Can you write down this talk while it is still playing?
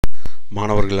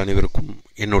மாணவர்கள் அனைவருக்கும்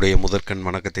என்னுடைய முதற்கண்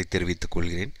வணக்கத்தை தெரிவித்துக்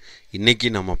கொள்கிறேன். இன்றைக்கி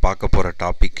நம்ம பார்க்க போகிற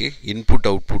டாப்பிக்கு இன்புட்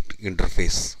அவுட்புட்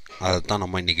இன்டர்ஃபேஸ். அதை தான்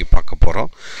நம்ம இன்றைக்கி பார்க்க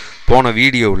போகிறோம். போன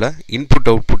வீடியோவில்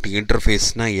இன்புட் அவுட்புட்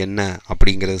இன்டர்ஃபேஸ்னால் என்ன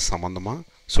அப்படிங்கிறது சம்மந்தமாக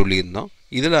சொல்லியிருந்தோம்.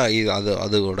 இதில்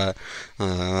அதோட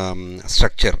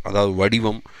ஸ்ட்ரக்சர், அதாவது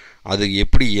வடிவம், அது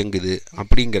எப்படி இயங்குது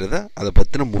அப்படிங்கிறத அதை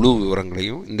பற்றின முழு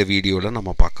விவரங்களையும் இந்த வீடியோவில்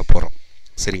நம்ம பார்க்க போகிறோம்.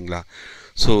 சரிங்களா?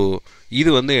 ஸோ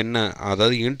இது என்ன,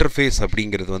 அதாவது இன்டர்ஃபேஸ்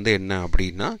அப்படிங்கிறது என்ன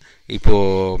அப்படின்னா,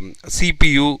 இப்போது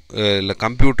சிபியு இல்லை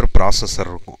கம்ப்யூட்டர்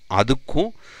ப்ராசஸர் இருக்கும்,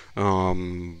 அதுக்கும்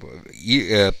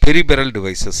பெரிபெரல்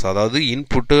டிவைசஸ், அதாவது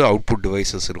இன்புட்டு அவுட்புட்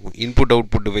டிவைசஸ் இருக்கும். இன்புட்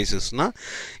அவுட்புட் டிவைசஸ்னால்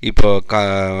இப்போ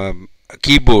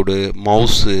கீபோர்டு,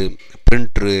 மவுஸு,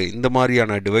 பிரிண்ட்ரு, இந்த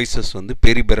மாதிரியான டிவைசஸ்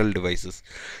பெரிபெரல் டிவைசஸ்.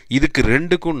 இதுக்கு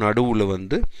ரெண்டுக்கும் நடுவில்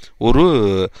ஒரு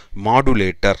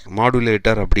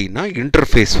மாடுலேட்டர் அப்படின்னா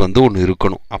இன்டர்ஃபேஸ் ஒன்று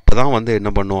இருக்கணும். அப்போ தான்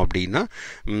என்ன பண்ணும் அப்படின்னா,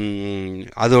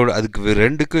 அதுக்கு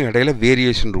ரெண்டுக்கும் இடையில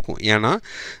வேரியேஷன் இருக்கும். ஏன்னா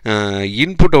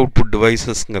input output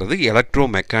டிவைசஸ்ங்கிறது electro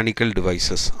mechanical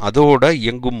devices, அதோட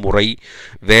இயங்கும் முறை,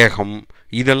 வேகம்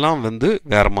இதெல்லாம்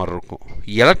வேறு மாதிரி இருக்கும்.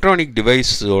 எலக்ட்ரானிக்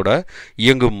டிவைஸோட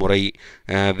இயங்கும் முறை,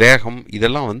 வேகம்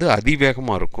இதெல்லாம்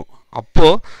அதிவேகமாக இருக்கும்.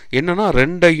 அப்போது என்னென்னா,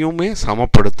 ரெண்டையுமே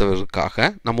சமப்படுத்துவதற்காக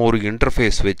நம்ம ஒரு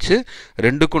இன்டர்ஃபேஸ் வச்சு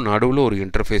ரெண்டுக்கும் நடுவில் ஒரு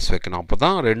இன்டர்ஃபேஸ் வைக்கணும். அப்போ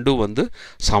தான் ரெண்டும்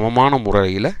சமமான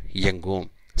முறையில் இயங்கும்.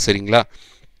 சரிங்களா?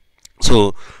 ஸோ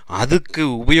அதுக்கு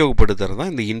உபயோகப்படுத்துகிறது தான்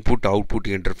இந்த இன்புட் அவுட்புட்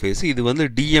இன்டர்ஃபேஸ். இது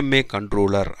டிஎம்ஏ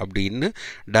கண்ட்ரோலர் அப்படின்னு,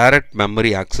 டைரக்ட்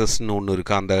மெமரி ஆக்சஸ்ன்னு ஒன்று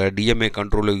இருக்குது. அந்த டிஎம்ஏ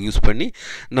கண்ட்ரோலர் யூஸ் பண்ணி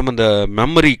நம்ம இந்த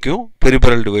மெமரிக்கும்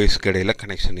பெரிபெரல் டிவைஸ்க்கு இடையில்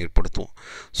கனெக்ஷன் ஏற்படுத்துவோம்.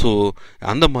 ஸோ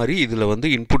அந்த மாதிரி இதில்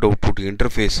இன்புட் அவுட்புட்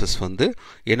இன்டர்ஃபேஸஸ்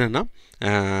என்னென்னா,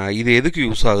 இது எதுக்கு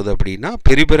யூஸ் ஆகுது அப்படின்னா,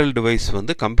 பெரிபெரல் டிவைஸ்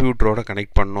கம்ப்யூட்டரோட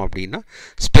கனெக்ட் பண்ணோம் அப்படின்னா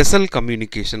special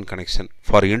communication connection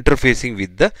for interfacing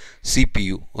with the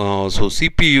CPU. So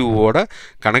சிபியூவோட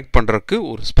connect பண்ணுறதுக்கு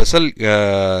ஒரு ஸ்பெஷல்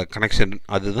கனெக்ஷன்,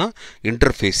 அதுதான்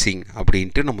இன்டர்ஃபேஸிங்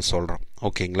அப்படின்ட்டு நம்ம சொல்கிறோம்.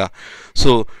 ஓகேங்களா? ஸோ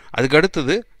அதுக்கு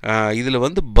அடுத்தது இதில்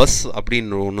பஸ்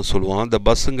அப்படின்னு ஒன்று சொல்லுவோம். அந்த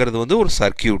பஸ்ஸுங்கிறது ஒரு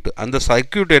சர்க்கியூட். அந்த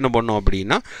சர்க்கியூட் என்ன பண்ணோம்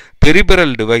அப்படின்னா,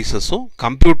 பெரிபெரல் டிவைசஸும்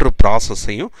கம்ப்யூட்டர்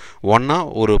ப்ராசஸையும் ஒன்றா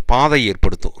ஒரு பாதை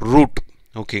ஏற்படுத்தும், ரூட்.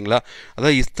 ஓகேங்களா?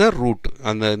 அதான் இஸ் த ரூட்.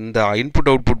 இந்த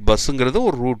இன்புட் அவுட்புட் பஸ்ஸுங்கிறது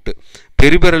ஒரு ரூட்டு,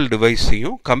 பெரிபெரல்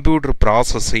டிவைஸையும் கம்ப்யூட்டர்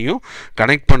ப்ராசஸையும்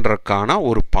கனெக்ட் பண்ணுறதுக்கான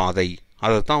ஒரு பாதை.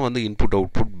 அதை தான் இன்புட்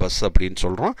அவுட்புட் பஸ் அப்படின்னு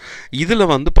சொல்கிறோம். இதில்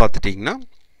பார்த்துட்டிங்கன்னா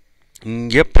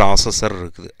இங்கே ப்ராசஸர்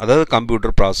இருக்குது, அதாவது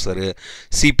கம்ப்யூட்டர் ப்ராசஸரு,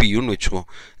 சிபியூன்னு வச்சுக்குவோம்.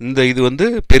 இது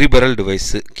peripheral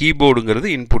device, கீபோர்டுங்கிறது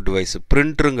input device,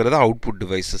 பிரிண்டருங்கிறது output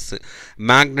devices,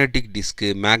 magnetic disc,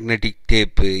 magnetic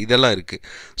tape இதெல்லாம் இருக்குது.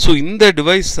 ஸோ இந்த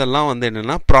டிவைஸ் எல்லாம்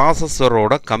என்னென்னா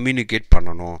ப்ராசஸரோட கம்யூனிகேட்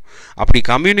பண்ணணும். அப்படி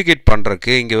கம்யூனிகேட்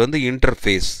பண்ணுறதுக்கு இங்கே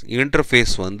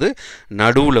இன்டர்ஃபேஸ்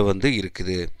நடுவில்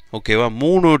இருக்குது. ஓகேவா?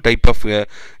 3 டைப் ஆஃப்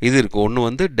இது இருக்குது.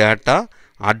 ஒன்று டேட்டா,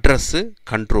 அட்ரஸ்ஸு,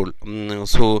 கண்ட்ரோல்.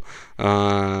 ஸோ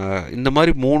இந்த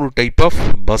மாதிரி 3 டைப் ஆஃப்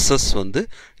பஸ்ஸஸ்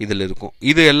இதில் இருக்கும்.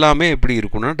 இது எல்லாமே எப்படி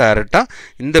இருக்குன்னா, டைரெக்டாக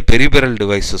இந்த பெரிபெரல்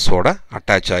டிவைசஸோட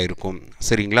அட்டாச் ஆகிருக்கும்.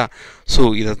 சரிங்களா? ஸோ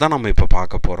இதை தான் நம்ம இப்போ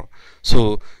பார்க்க போகிறோம். ஸோ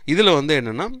இதில்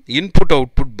என்னென்னா input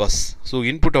output bus. So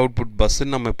input output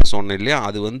பஸ்ஸுன்னு நம்ம இப்போ சொன்னோம் இல்லையா,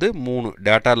 அது 3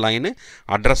 data line,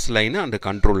 address line and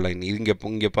control line.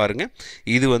 இங்கே பாருங்கள்,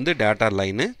 இது data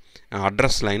line,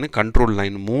 address line, control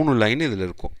line, 3 line இதில்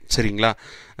இருக்கும். சரிங்களா?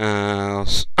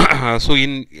 ஸோ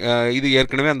இது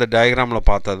ஏற்கனவே அந்த டயக்ராமில்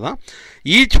பார்த்தது தான்.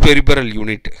 Each peripheral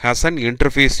unit has an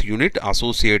interface unit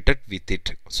associated with it.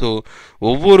 So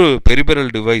ஒவ்வொரு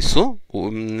பெரிபெரல் டிவைஸும்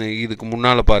இதுக்கு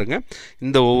முன்னால் பாருங்கள்,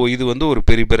 இது ஒரு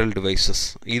பெரிபெரல் டிவைசஸ்.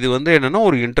 இது என்னென்னா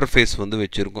ஒரு இன்டர்ஃபேஸ்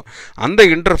வச்சுருக்கும். அந்த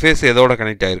இன்டர்ஃபேஸ் எதோட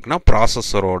கனெக்ட் ஆகிருக்குன்னா,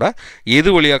 ப்ராசஸரோட. எது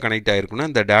வழியாக கனெக்ட் ஆகிருக்குன்னா,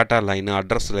 இந்த data line,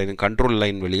 address line, control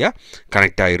line வழியாக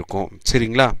கனெக்ட் ஆகிருக்கும்.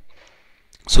 சரிங்களா?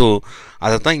 ஸோ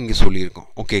அதை தான் இங்கே சொல்லியிருக்கோம்.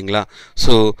 ஓகேங்களா?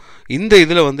 ஸோ இந்த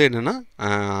இதில் என்னென்னா,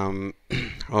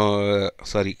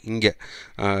 இங்கே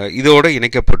இதோட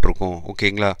இணைக்கப்பட்டிருக்கும்.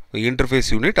 ஓகேங்களா? Interface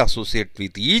unit associate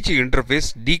with each interface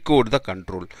decode the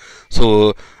control. So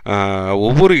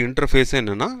ஒவ்வொரு இன்டர்ஃபேஸும்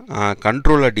என்னென்னா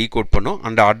கண்ட்ரோலை டீகோட் பண்ணும்.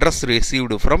 And address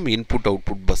received from input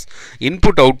output bus.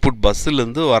 Input output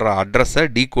பஸ்ஸுலேருந்து வர அட்ரஸை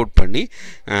டீகோட் பண்ணி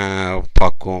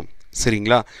பார்க்கும்.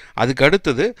 சரிங்களா? அதுக்கு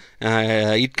அடுத்தது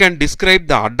it can describe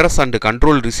the address and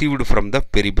control received from the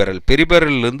peripheral.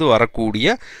 பெரிபெரல்லேருந்து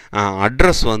வரக்கூடிய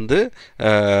அட்ரஸ்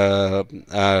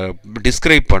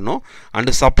டிஸ்கிரைப் பண்ணும்.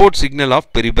 And support signal of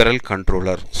peripheral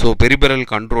controller. So peripheral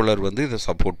controller இதை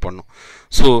சப்போர்ட் பண்ணும்.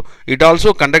 So it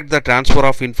also conduct the transfer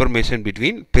of information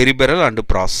between peripheral and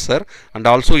processor and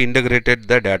also integrated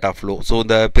the data flow. So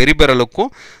இந்த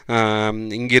பெரிபெரலுக்கும்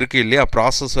இங்கே இருக்குது இல்லையா,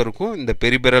 ப்ராசஸருக்கும் இந்த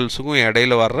பெரிபெரல்ஸுக்கும்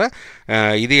இடையில வர்ற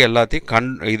இது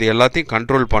எல்லாத்தையும்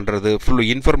கண்ட்ரோல் பண்ணுறது,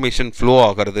 இன்ஃபர்மேஷன் ஃப்ளோ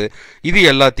ஆகிறது, இது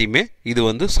எல்லாத்தையுமே இது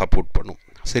வந்து சப்போர்ட் பண்ணும்.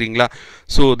 சரிங்களா?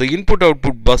 So the input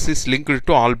output bus is linked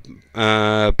to all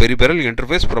peripheral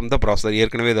interface from the processor.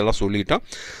 ஏற்கனவே இதெல்லாம் சொல்லிட்டோம்.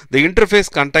 த interface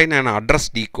contain and address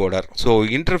decoder. So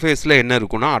இன்டர்ஃபேஸில் என்ன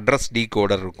இருக்குன்னா அட்ரஸ்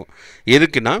டீகோடர் இருக்கும்.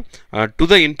 எதுக்குன்னா to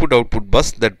the input output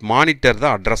bus that monitor the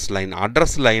address line.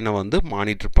 Address லைனை வந்து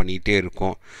monitor பண்ணிகிட்டே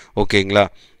இருக்கும். ஓகேங்களா?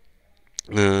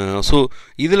 ஸோ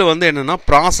இதில் வந்து என்னென்னா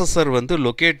ப்ராசஸர் வந்து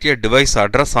locate a device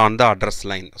address on the address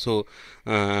line. So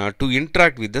to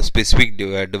interact with the specific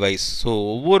device. So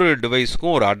ஒவ்வொரு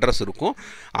டிவைஸுக்கும் ஒரு அட்ரஸ் இருக்கும்.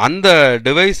 அந்த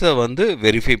டிவைஸை வந்து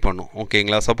வெரிஃபை பண்ணும்.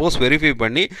 ஓகேங்களா? சப்போஸ் வெரிஃபை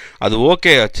பண்ணி அது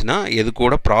ஓகே ஆச்சுன்னா எது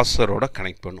கூட ப்ராசஸரோட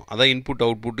கனெக்ட் பண்ணும். அதான் input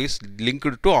output is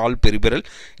linked to all peripheral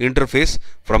interface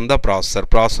from the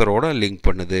ப்ராசஸரோட link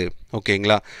பண்ணுது.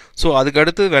 ஓகேங்களா? ஸோ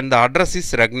அதுக்கடுத்து when the address is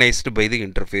recognized by the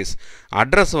interface.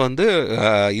 Address வந்து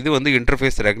இது வந்து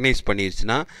இன்டர்ஃபேஸ் ரெகனைஸ்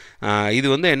பண்ணிடுச்சுன்னா இது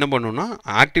வந்து என்ன பண்ணுன்னா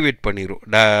ஆக்டிவேட் பண்ணிடும்.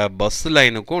 பஸ்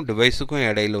லைனுக்கும் டிவைஸுக்கும்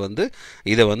இடையில வந்து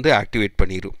இதை வந்து ஆக்டிவேட்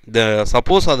பண்ணிடும்.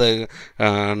 சப்போஸ் அதை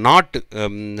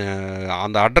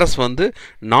அந்த அட்ரஸ் வந்து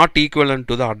not equivalent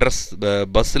to the address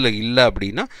பஸ்ஸில் இல்லை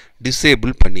அப்படின்னா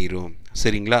டிசேபிள் பண்ணிடும்.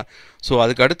 சரிங்களா? ஸோ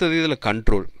அதுக்கு அடுத்தது இதில்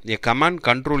control. A command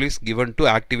control is given to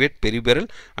activate peripheral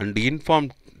and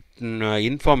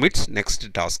inform it's next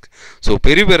task. So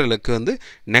பெரிபெரலுக்கு வந்து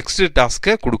நெக்ஸ்ட்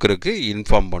டாஸ்க்கை கொடுக்குறதுக்கு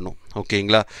இன்ஃபார்ம் பண்ணும்.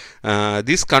 ஓகேங்களா?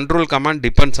 This control command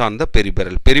depends on the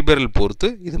peripheral பொறுத்து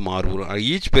இது மாறும்.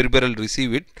 Each peripheral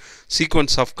receive it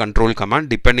sequence of control command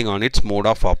depending on it's mode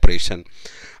of operation.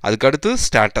 அதுக்கடுத்து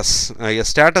status.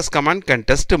 Status command can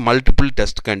test multiple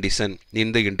test condition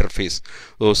in the interface.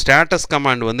 So status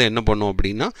command வந்து என்ன பண்ணும்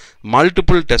அப்படின்னா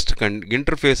multiple test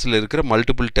இன்டர்ஃபேஸில் இருக்கிற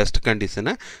multiple test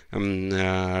கண்டிஷனை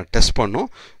test பண்ணும்.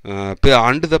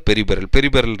 And the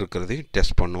peripheral இருக்கிறதையும்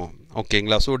test பண்ணும்.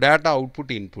 ஓகேங்களா? So data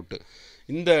output input.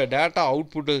 இந்த டேட்டா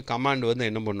அவுட்புட்டு கமாண்ட் வந்து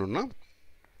என்ன பண்ணுன்னா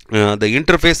the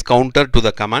interface counter to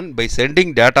the command by sending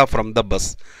data from the bus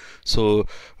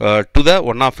to the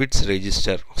one of its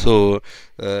register. So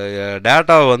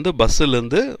data வந்து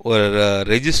பஸ்ஸிலேருந்து ஒரு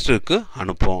ரெஜிஸ்டருக்கு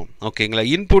அனுப்போம். ஓகேங்களா?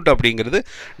 இன்புட் அப்படிங்கிறது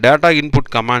டேட்டா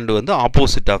இன்புட் கமாண்டு வந்து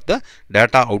opposite of the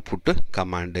data output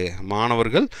command.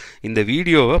 மாணவர்கள் இந்த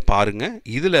வீடியோவை பாருங்கள்.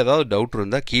 இதில் ஏதாவது டவுட்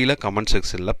இருந்தால் கீழே கமெண்ட்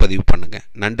செக்ஷனில் பதிவு பண்ணுங்கள்.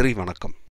 நன்றி, வணக்கம்.